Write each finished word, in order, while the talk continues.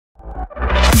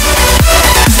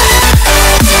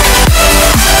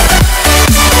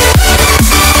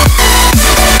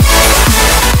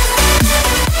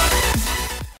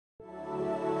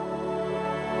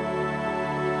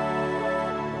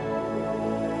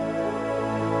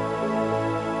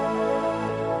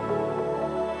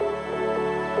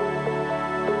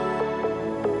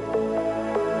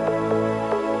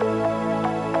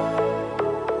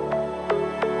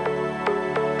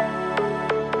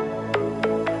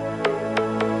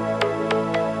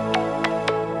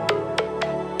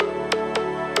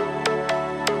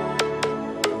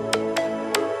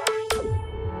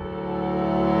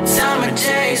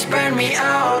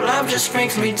just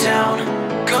brings me down.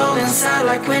 Go inside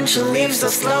like when she leaves, I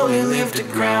slowly leave the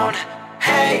ground.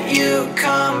 Hey, you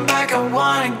come back, I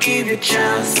wanna give you a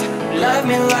chance. Love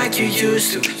me like you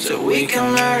used to, so we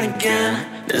can learn again.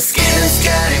 The skin is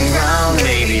getting brown,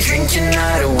 baby, drink your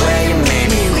night away.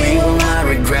 Maybe we will not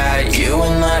regret it, you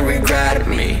will not regret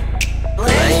me.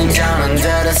 Laying down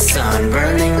under the sun,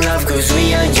 burning love cause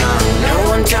we are young. No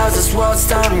one tells us what's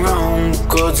done wrong,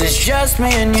 cause it's just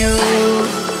me and you.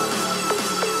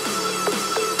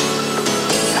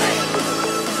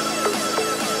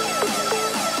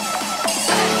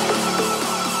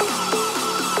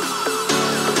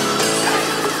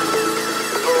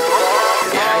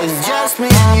 It's just me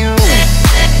and you.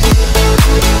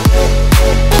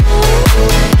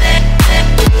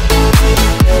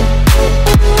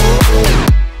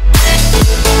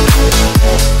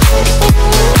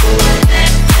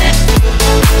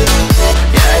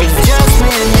 Yeah, it's just me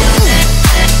and you.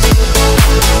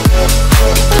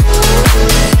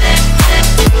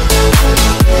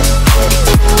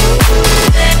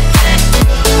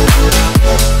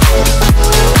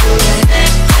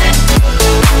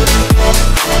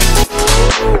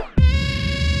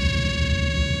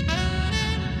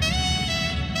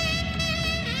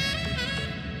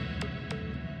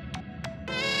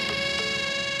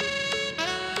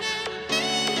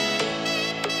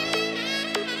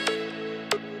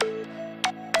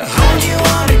 Hold you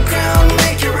on the ground,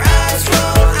 make your eyes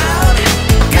roll out.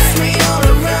 Kiss me all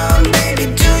around, baby,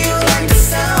 do you like the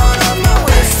sound of my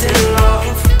wasted love?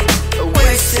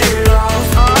 Wasted love,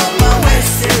 of my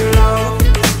wasted love.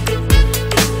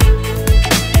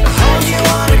 Hold you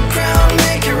on the ground,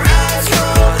 make your eyes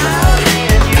roll out.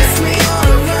 Kiss me all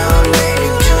around, baby,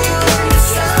 do you like the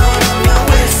sound of my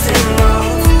wasted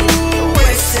love?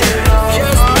 Wasted love,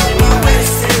 just of my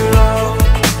wasted love.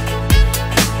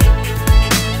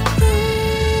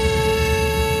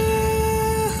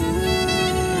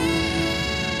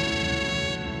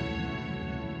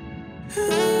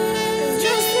 It's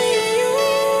just me and you.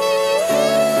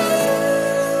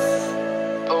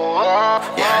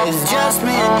 Yeah, it's just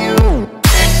me and you.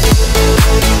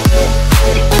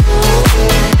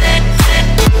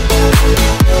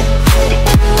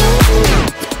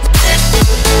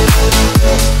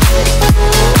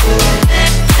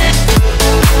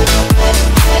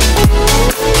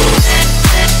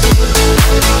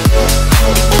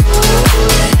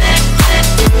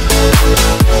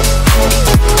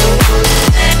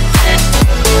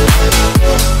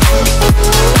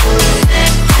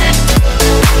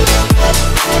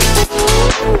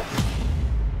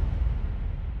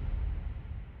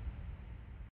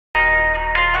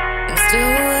 I'm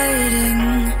still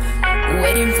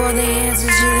waiting for the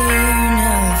answers to the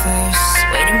universe.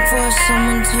 Waiting for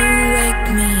someone to wake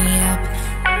me up,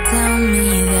 tell me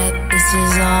that this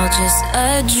is all just a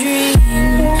dream.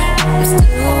 I'm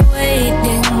still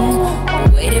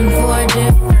waiting for a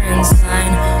different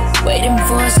sign. Waiting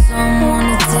for someone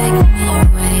to take me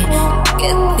away,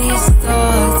 get these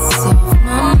thoughts off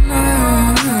my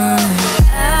mind.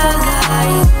 As I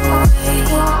wait,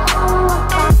 thinking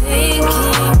of you,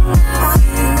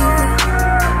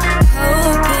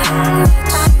 hoping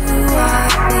that you are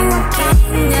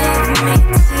thinking of me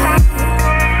too.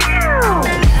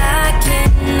 I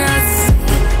cannot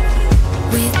sleep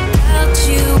without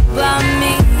you by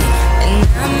me, and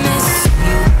I'm